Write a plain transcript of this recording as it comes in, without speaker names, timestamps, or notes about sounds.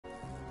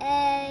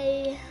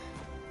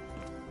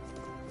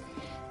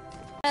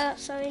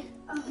sorry.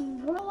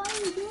 Bro, why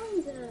are you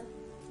doing this?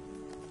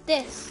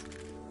 This.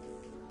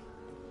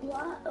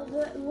 What?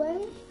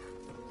 Wait.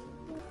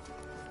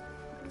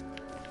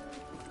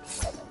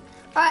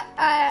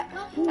 Alright,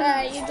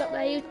 you drop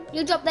there,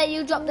 you drop there,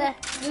 you drop there,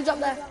 you drop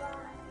there.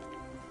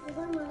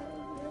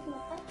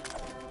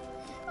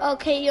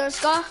 Okay, you're a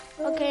scar.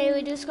 Okay,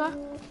 we do scar.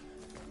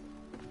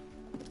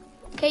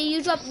 Okay,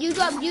 you drop, you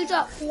drop, you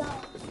drop.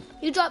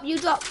 You drop, you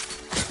drop.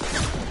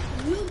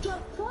 You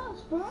drop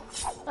first, bro.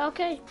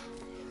 Okay.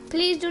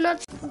 Please do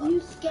not.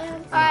 You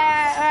scam.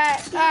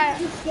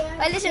 Alright,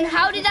 listen,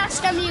 how did that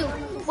scam you?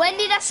 When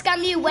did that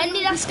scam you? When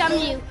did that scam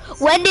you?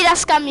 When did that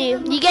scam you?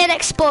 You getting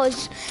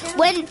exposed.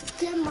 When?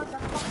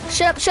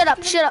 Shut up, shut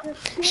up, shut up.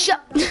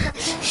 Shut up,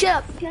 shut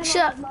up,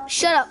 shut up,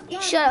 shut up,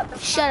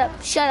 shut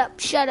up, shut up,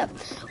 shut up.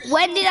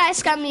 When did I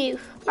scam you?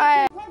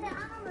 Alright.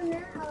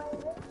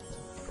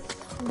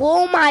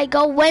 Oh my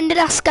god, when did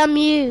I scam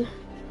you?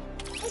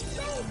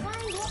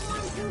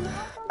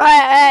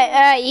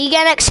 Alright, you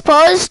getting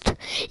exposed?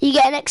 You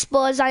getting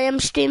exposed, I am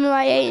streaming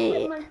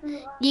right.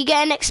 You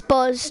getting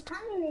exposed.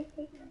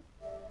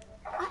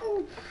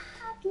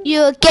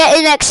 You're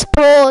getting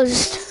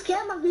exposed.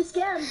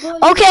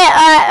 Okay,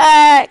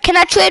 can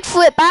I trade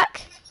for it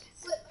back?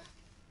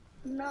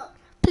 No.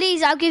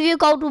 Please, I'll give you a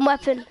golden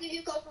weapon.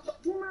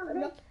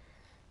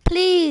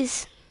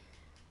 Please.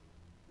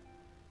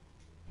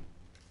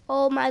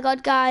 Oh my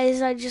god,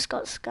 guys, I just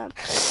got scammed.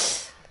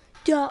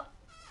 Yeah.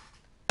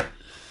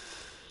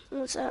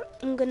 What's that?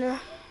 I'm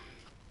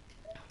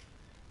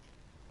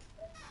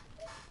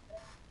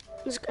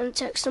just gonna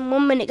text them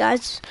 1 minute,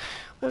 guys.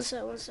 One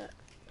sec. One sec,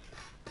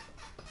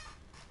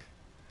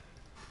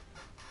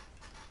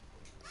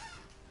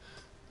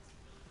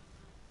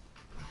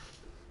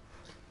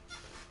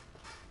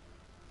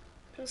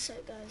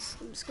 guys.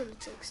 I'm just gonna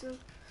text them.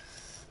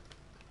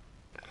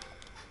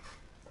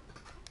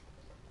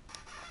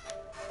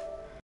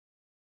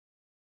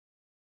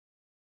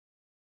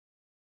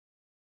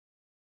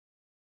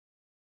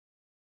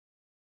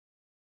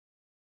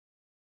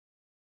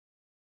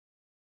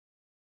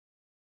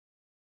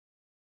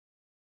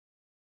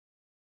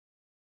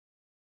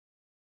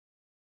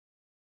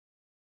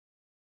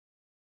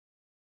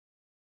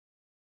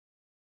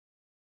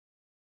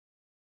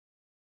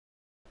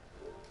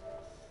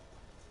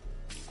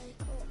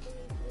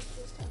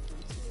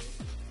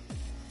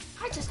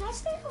 I just got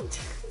scammed.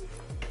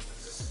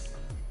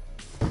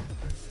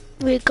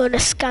 We're gonna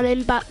scam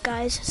him back,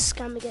 guys.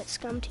 Scammer gets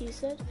scammed, he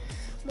said.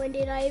 When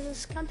did I even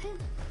scam him?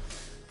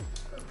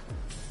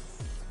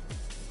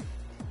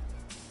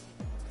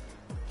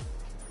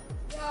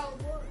 Yo,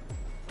 what?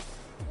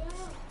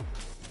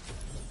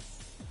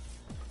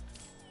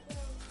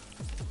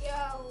 Yo,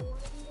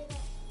 when did I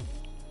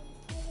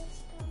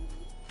scam him?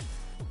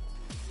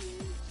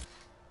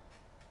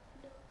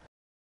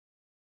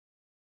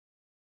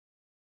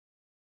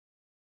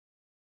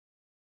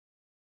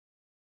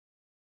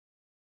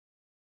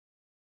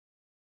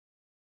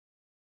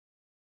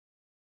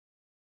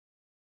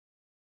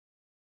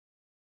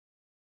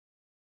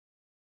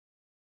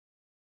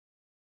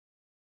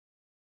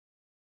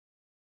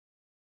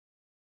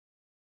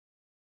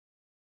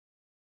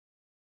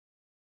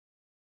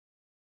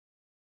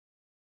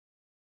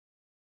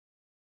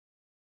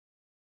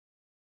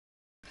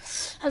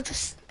 I've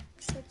just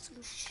said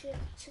some shit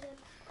to them.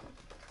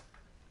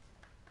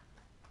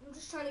 I'm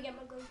just trying to get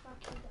my guns back,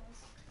 you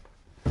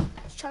guys.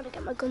 Just trying to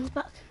get my guns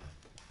back.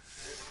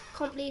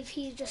 Can't believe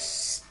he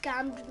just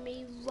scammed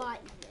me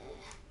right there.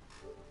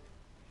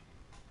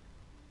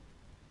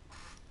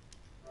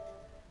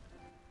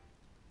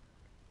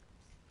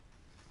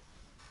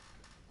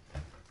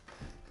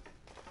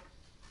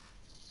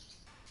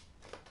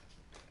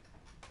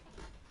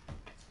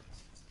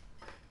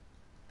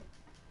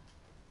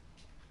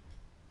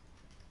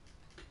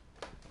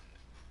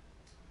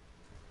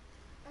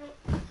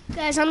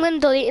 Guys, I'm going to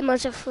delete him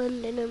as a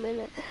friend in a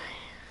minute.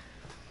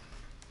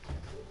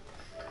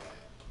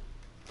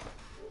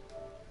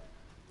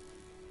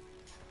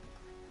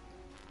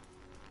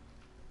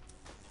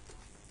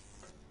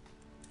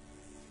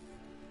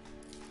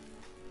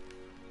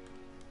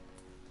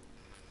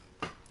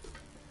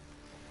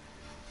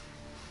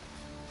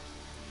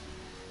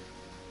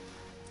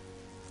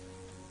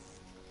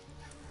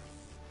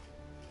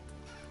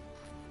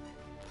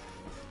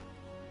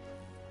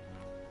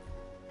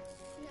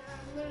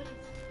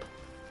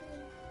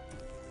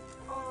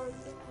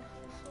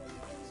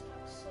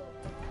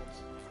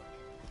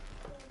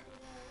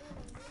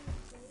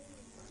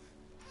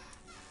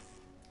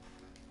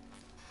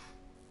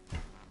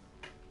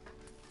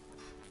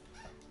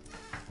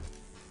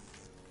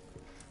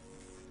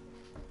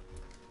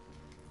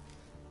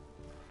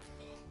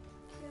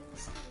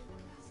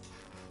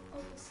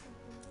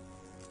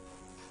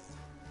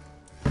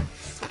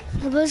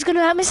 Who's gonna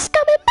have me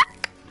scamming back?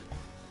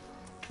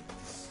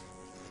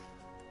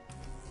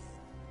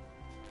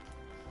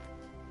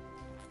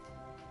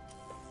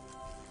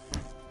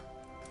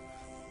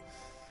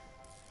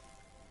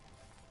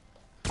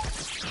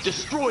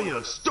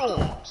 Destroyer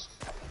storms.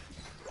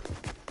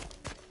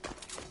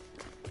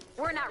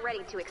 We're not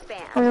ready to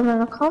expand. I'm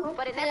gonna come.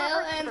 But it never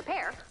hurts to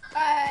prepare.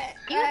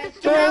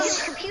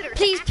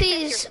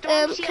 Please,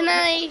 can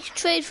I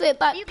trade for it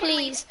back,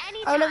 please?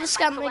 I'll never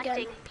scam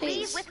again,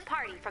 please. With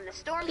party from the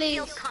Storm Please.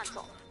 Shield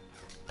console.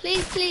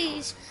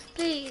 Please.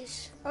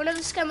 I'll never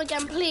scam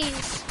again,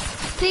 please.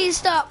 Please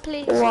stop,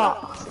 please.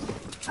 What?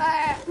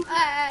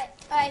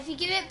 If you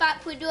give it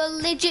back, we'll do a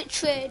legit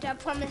trade, I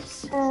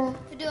promise. We'll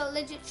do a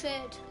legit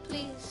trade,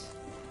 please.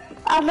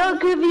 I don't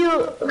give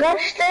you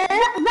Rechte.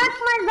 Sag mal,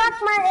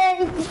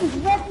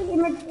 ich werde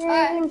mit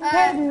ihm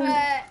traden.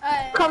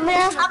 Komm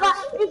her. Aber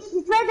ich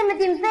trade mit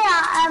ihm sehr.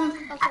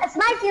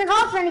 Schmeiß ihn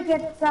raus, wenn ich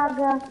jetzt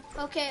sage.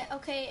 Okay.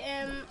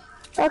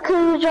 Okay,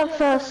 you jump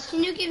first.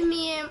 Can you give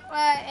me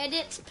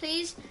edits,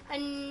 please?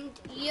 And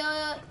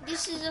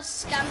this is a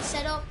scam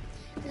setup,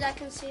 because I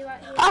can see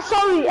right here. Ah,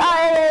 sorry.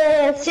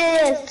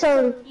 Yes,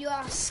 sorry. You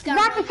are scam.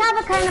 Sag, ich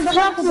habe keine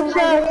Bewertung.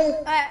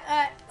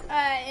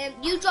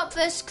 You drop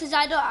first, because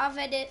I don't have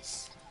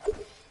edits.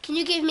 Can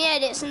you give me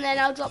edits, and then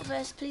I'll drop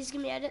first? Please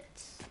give me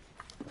edits.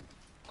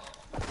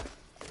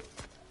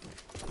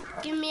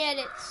 Give me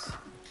edits.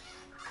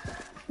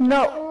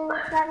 No.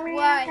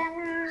 Why?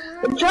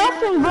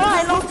 Joking, bro.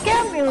 I don't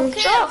scam you.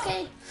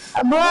 Okay.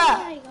 Bro. Oh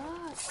my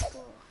god.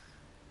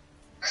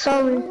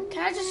 Sorry.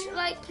 Can I just,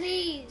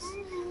 please?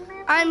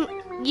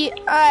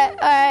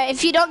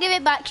 If you don't give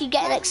it back, you're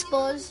getting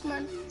exposed,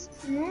 man.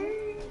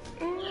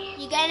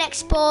 You're getting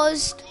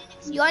exposed.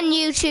 You're on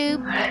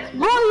YouTube.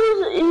 Bro,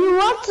 you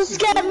want to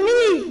scam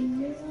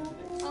me?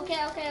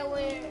 Okay,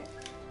 wait.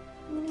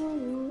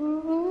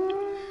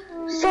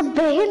 So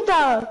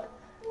behindert.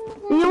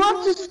 You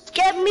want to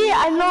scam me?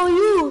 I know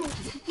you.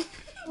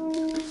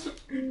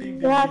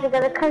 Ja, Digga,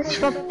 da kann ich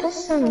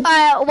verpissen.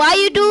 Why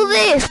you do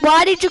this?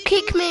 Why did you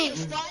kick me?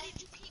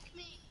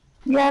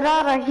 Ja,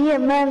 Rara, here,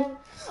 man.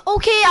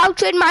 Okay, I'll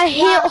trade my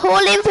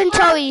whole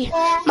inventory.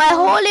 My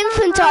whole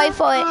inventory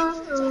for it.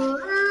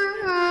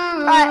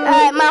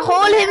 My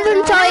whole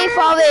inventory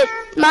for it.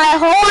 My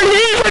whole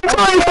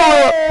inventory for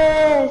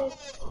it.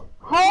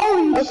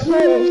 Holy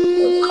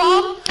shit.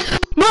 Come.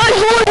 My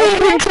whole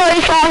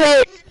inventory for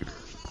it.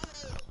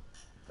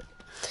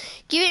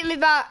 Give it me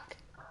back.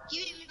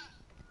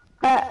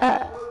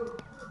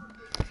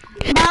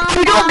 If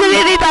you don't give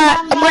it me back,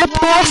 I'm gonna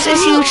post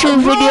this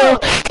YouTube video.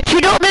 If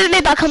you don't give it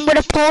me back, I'm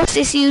gonna post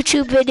this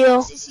YouTube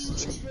video.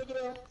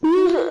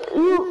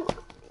 You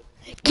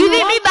Give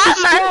it me back,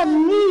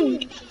 man.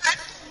 Me.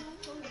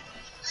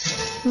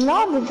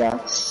 No, Digga.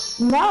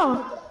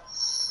 No.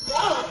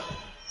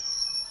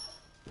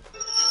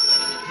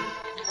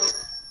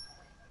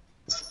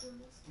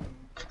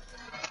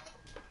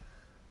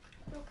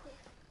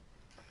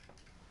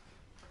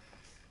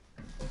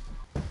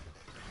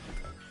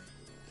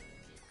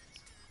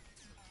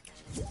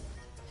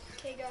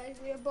 Okay guys,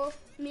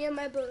 me and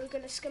my brother are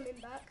gonna scam him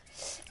back,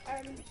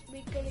 and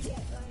we're gonna get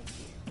back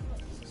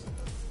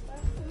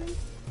from him,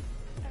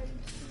 and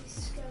he's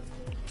scam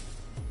me.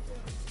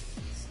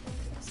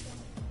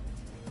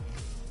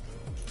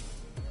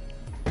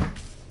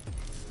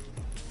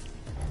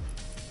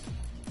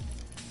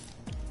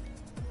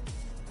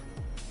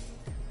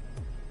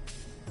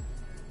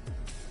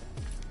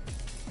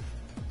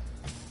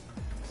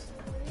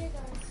 So yeah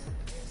guys,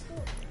 let's go.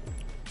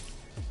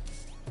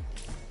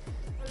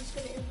 I'm just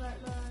gonna invite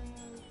my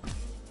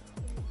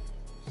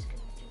just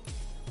gonna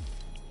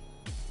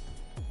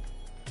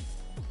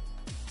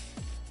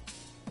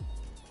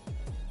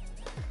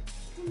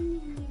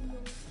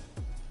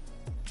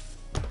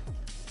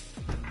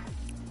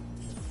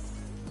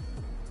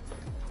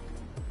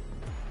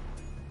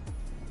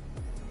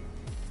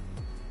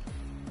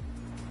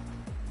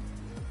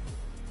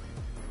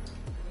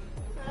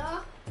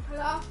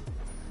Hello?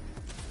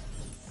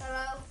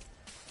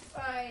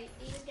 Alright,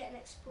 he's getting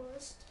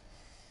exposed.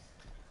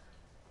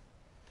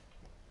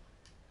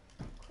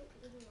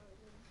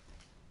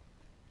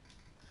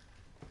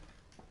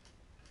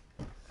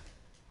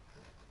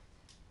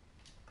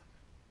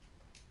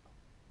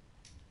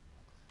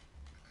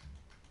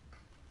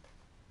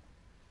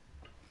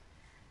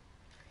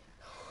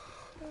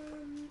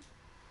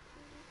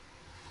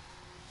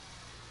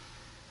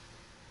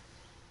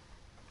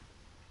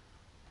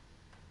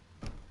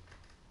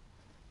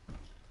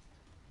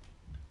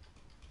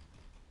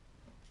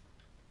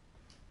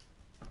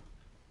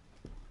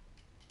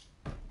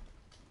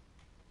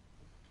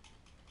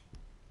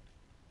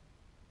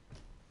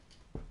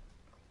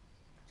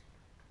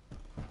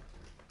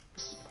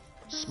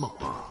 Smoke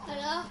bomb.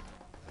 Hello?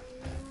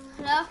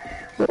 Hello?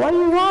 What do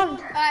you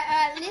want?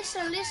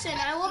 Listen,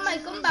 I want my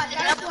gun back,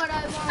 that's what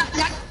I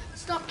want.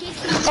 Stop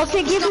kicking me.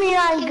 Okay, give me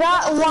one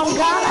gun.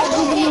 I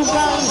give you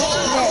gun.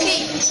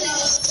 Okay.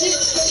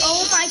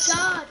 Oh my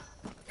god.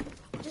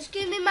 Just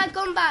give me my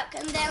gun back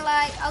and then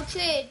I'll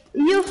trade.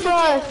 You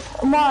first,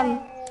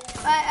 one.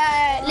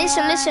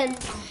 Listen.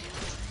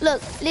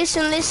 Look,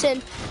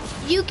 listen.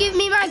 You give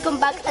me my gun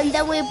back and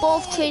then we'll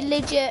both trade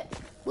legit.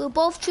 We'll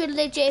both trade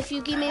legit if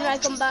you give me my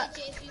gun back.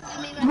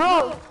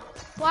 Bro.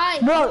 Why?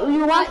 Bro,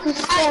 you want to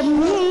scam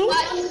me?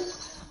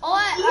 Oh,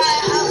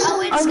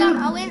 I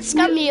won't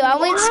scam you. I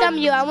won't scam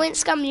you. I won't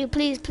scam you.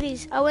 Please,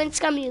 please. I won't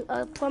scam you.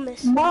 I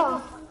promise.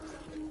 No.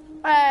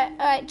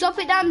 Alright. Drop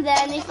it down there,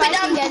 and if I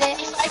can get it,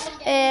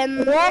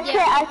 Okay,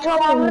 I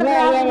told you.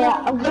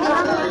 Yeah.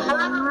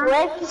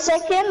 Wait a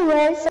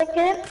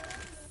second.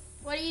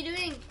 What are you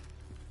doing?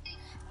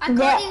 I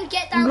can't even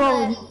get down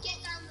there.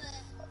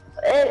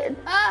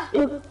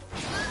 You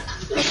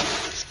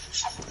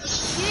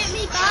Give it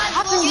me back.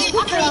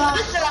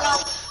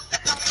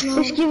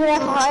 just give it up.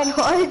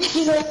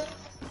 Give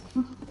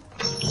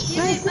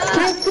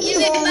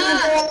it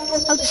back.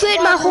 I'll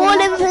trade my whole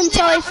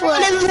inventory for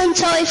it.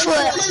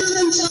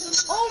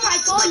 Oh my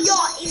god,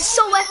 it's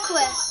so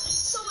accurate.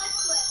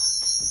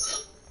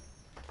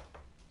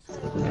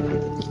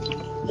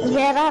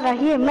 Get out of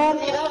here, man.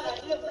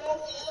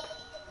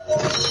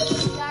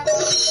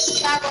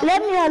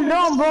 Let me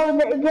alone, bro.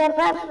 Get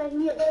out of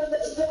here.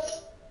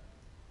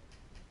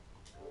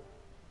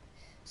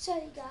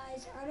 Sorry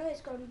guys, I know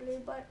it's gone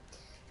blue, but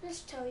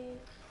just tell you,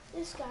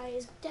 this guy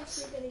is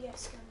definitely gonna get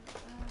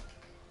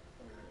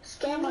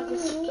scammed.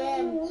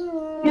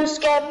 You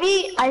scam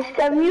me, I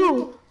scam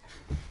you.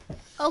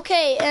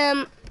 Okay,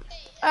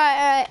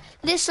 alright.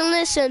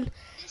 Listen.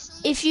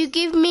 If you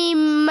give me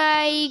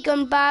my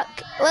gun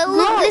back, well,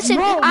 look, listen.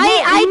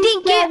 I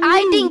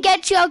didn't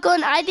get your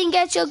gun.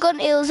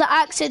 It was an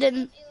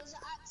accident.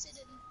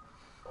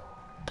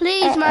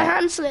 Please, my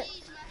hand slipped.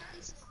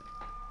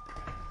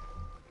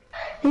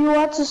 You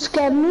want to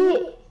scam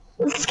me?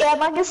 Scam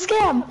like a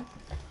scam.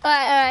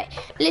 Alright.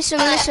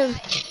 Listen.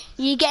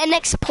 You're getting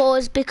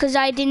exposed because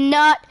I did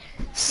not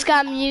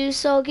scam you.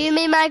 So give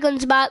me my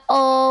guns back.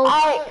 Oh.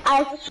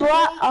 I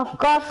swear, of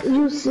course,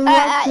 you see.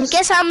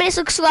 Guess how many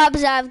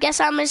subscribers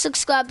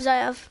I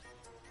have.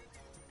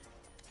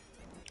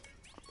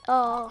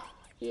 Oh,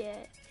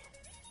 yeah.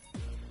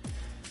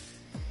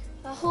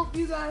 I hope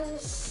you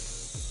guys.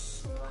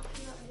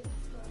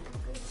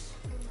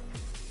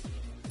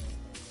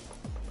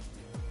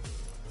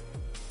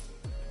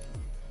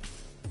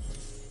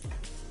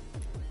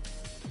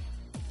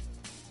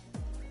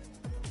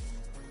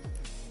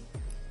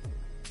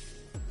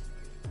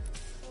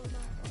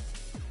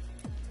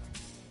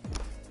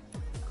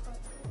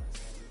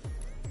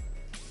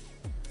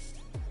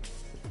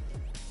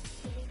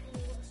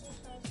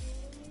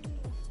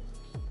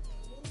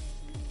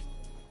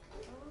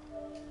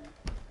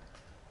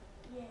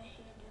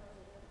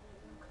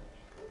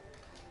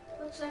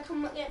 Looks like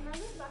I'm not getting my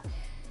gun back.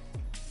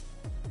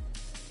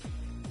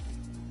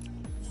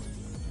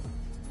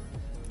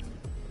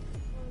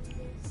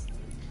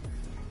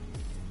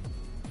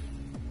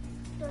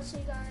 Let's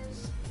see,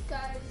 guys.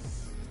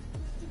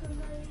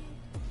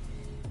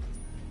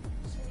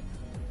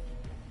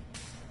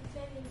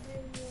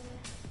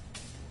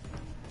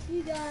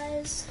 You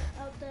guys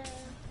out there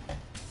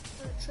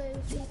are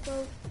trading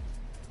people,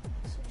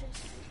 so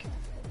just be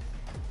careful.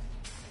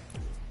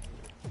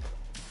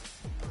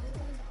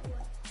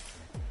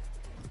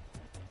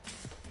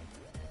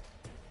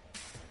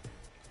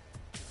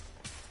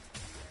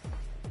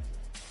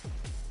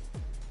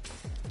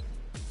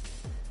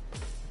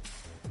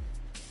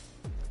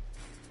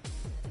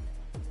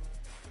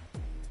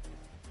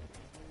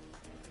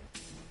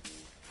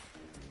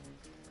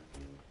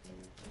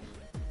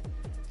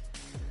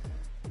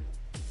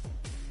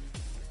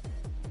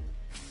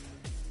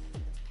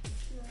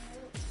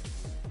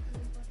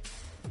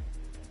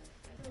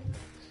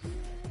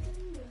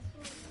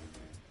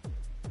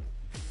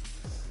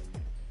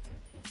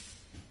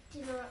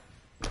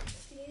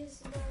 These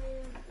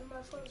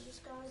my phones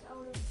just guys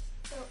out of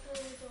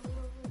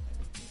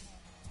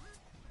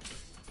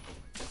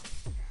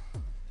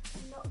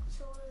not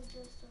so it's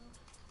just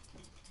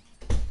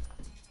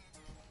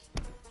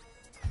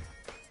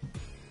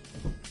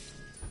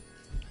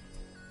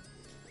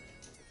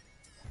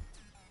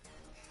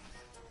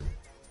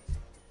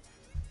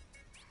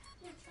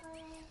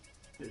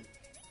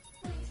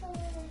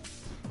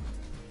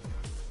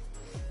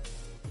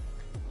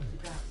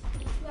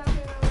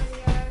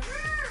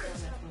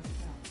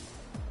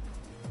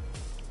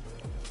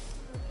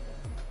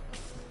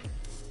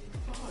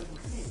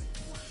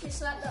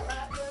select that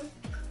right one.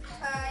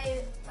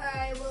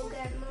 I will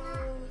get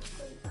more.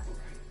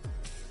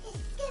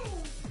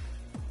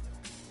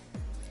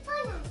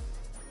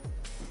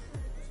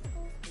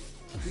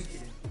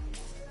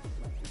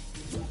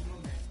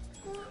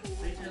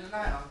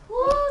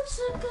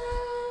 Water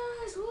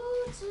guys,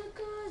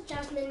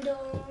 Jasmine don't.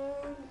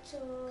 So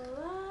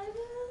I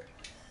will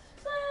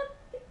flap.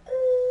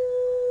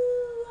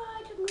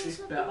 I don't know. It's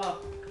better.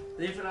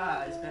 Leave it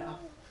out. It's better.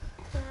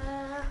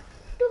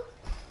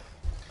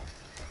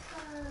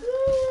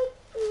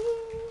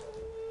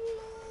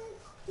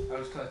 I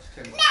was close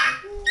to 10. Right.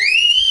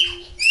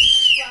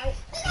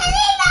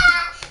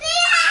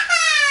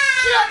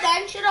 Shut up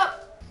then, shut up.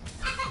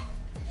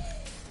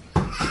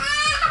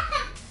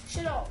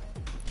 Shut up.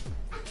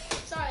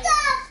 Sorry.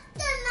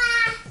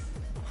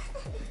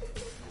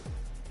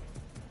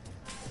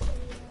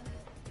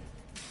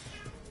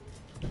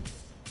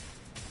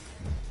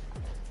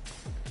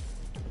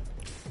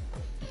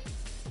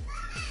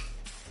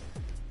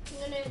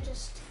 I'm gonna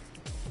just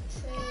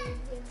trade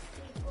with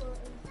people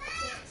and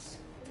yes,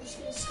 I'm just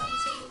gonna scam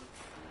someone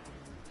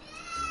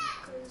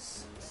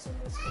because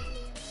someone's gonna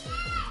be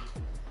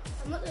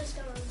I'm not gonna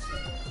scam, I'm just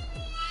gonna.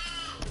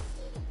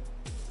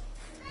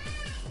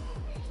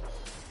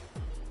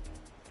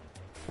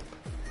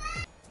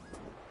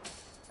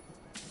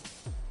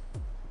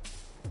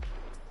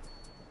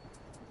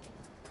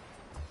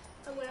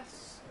 I'm gonna have to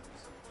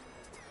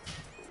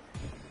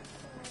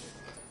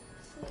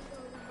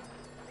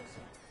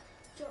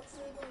drop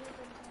 3 gold.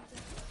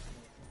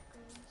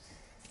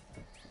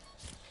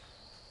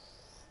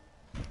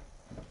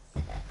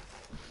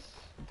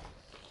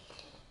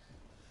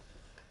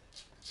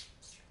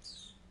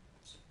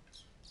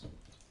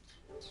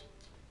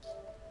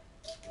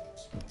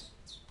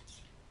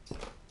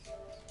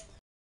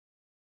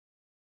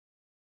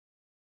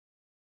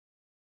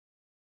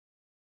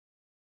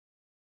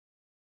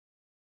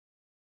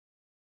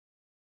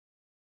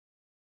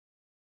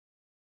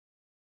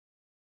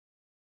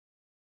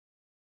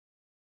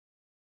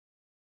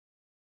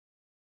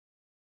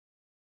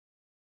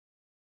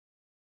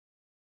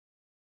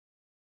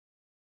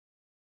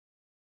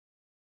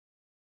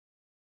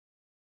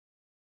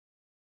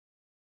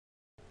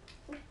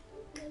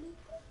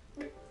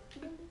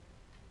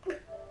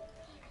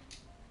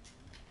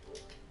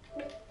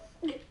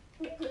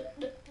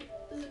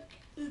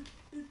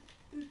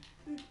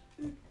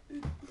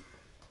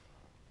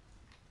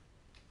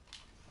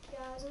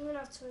 Guys, I'm gonna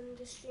have to end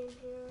the stream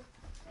here.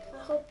 I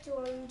hope you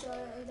all enjoy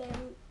it, and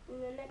then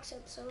in the next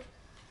episode,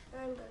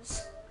 I'm gonna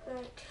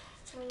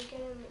try and get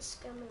him and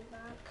scam him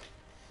back.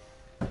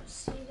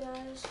 See you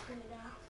guys later.